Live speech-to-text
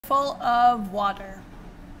careful of water.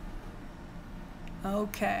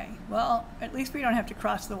 Okay, well, at least we don't have to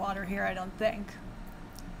cross the water here, I don't think.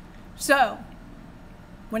 So,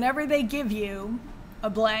 whenever they give you a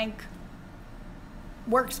blank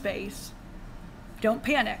workspace, don't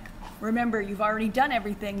panic. Remember, you've already done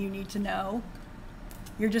everything you need to know.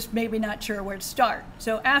 You're just maybe not sure where to start.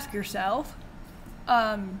 So ask yourself,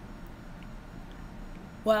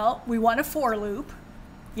 well, we want a for loop,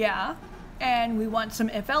 yeah, and we want some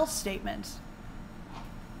if-else statements.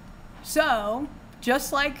 So,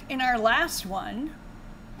 just like in our last one,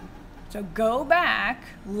 so go back,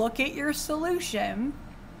 look at your solution.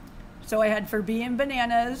 So I had for B and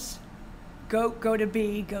bananas, goat go to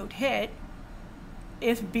B, goat hit,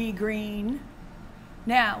 if B green.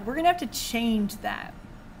 Now, we're gonna have to change that.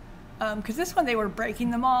 Because this one they were breaking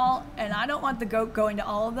them all, and I don't want the goat going to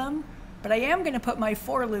all of them, but I am gonna put my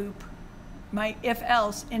for loop, my if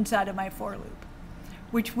else, inside of my for loop,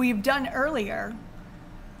 which we've done earlier.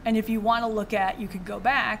 And if you want to look at, you could go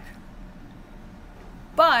back.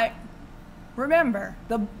 But remember,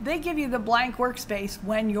 they give you the blank workspace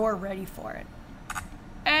when you're ready for it.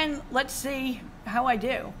 And let's see how I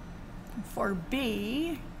do. For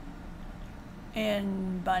B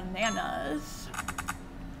in bananas.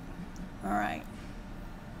 All right.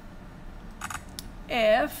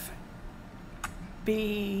 If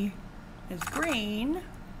B is green,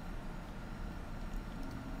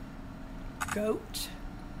 goat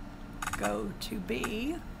go to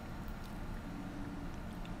B,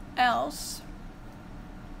 else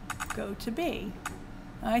go to B.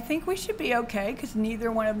 I think we should be okay because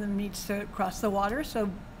neither one of them needs to cross the water,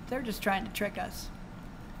 so they're just trying to trick us.